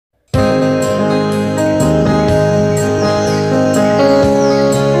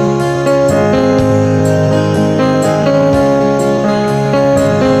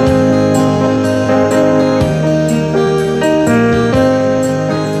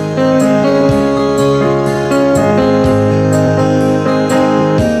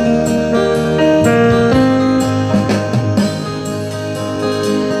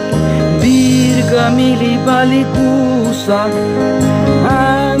likusa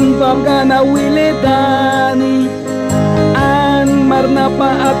Anbab gana wiledani Anmar napa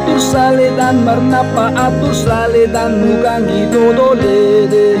atur saledan marnapa atur saledan mugang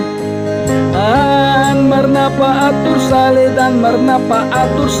idodolede Anmar napa atur saledan marnapa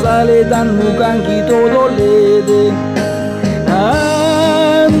atur saledan mugang idodolede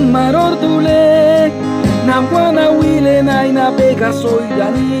Anmar Ordule Namwana wile naina bega soy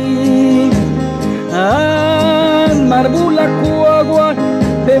dani Anmar bula kuagua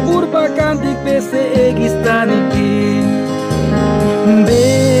Beburba kandik bese egistaniki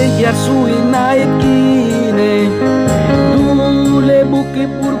Beyar sui naet kine Dule buki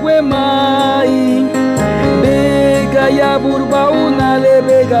purgue mai Bega ya burba unale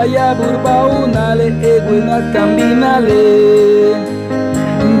Eguenat cambinale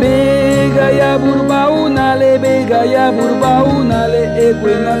Bega ya burba unale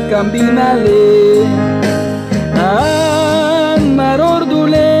Eguenat cambinale Anmar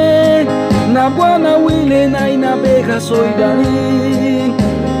Ordule Na buena wile naina bega soy dani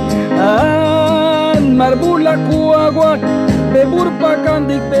Anmar bula kuagua Beburpa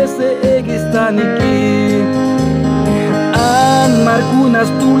kandik bese egistaniki Anmar Kunas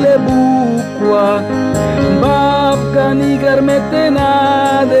Dule bukwa Bab kani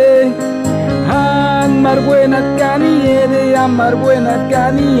garmetenade Anmar buenat kaniede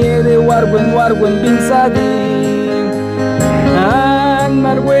Warguen binsadi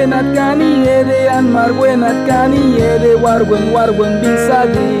Anmar buenat kaniede Warguen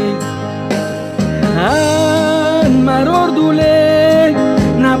binsadi Anmar Ordule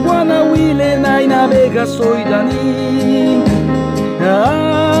Na buena wile naina bega soy dani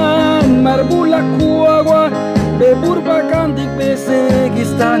Anmar bula kuagua Beburba kandik bese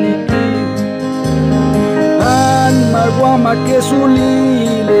gistaniki Anmar guama que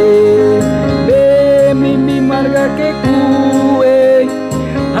sulile Be mi marga que kue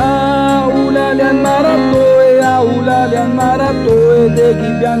Aulale an maratoe De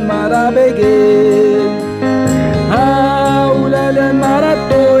gibian marabege Aulale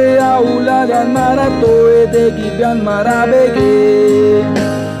an maratoe De gibian marabege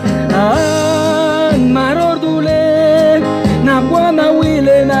Anmar Ordule Na buena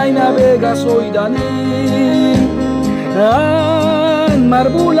wile naina bega soy dani Anmar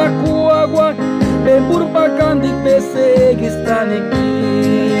bula kuagua Beburba kandik bese egistaniki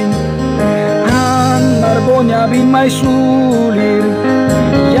Anmar bonya bin mai sulir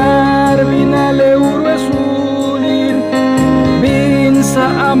Yar binale urwe sulir Binsa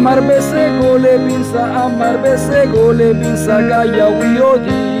amar bese gole Binsa gaya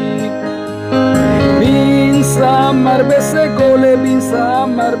wiodi Binsa amar bese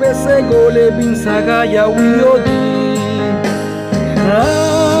gole Binsa gaya wiodi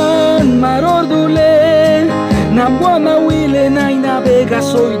Anmar Ordule Na buena wile naina bega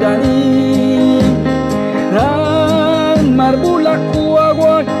soy dani Anmar bula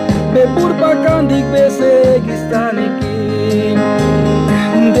kuagua Beburba kandik bese gistaniki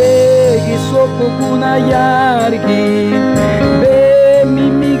Degi soko kuna yargi Be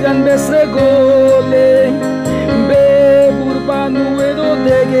mimigan bese gole Beburba nuedo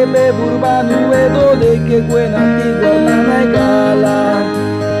dege Buena antigua nana gala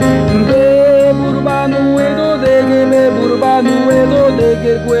Beburba nuedo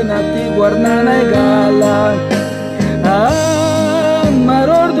dege Buena antigua nana gala Anmar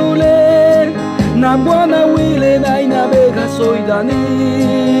Ordule Na buena wile naina bega soy dani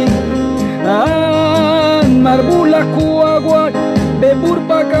Anmar bula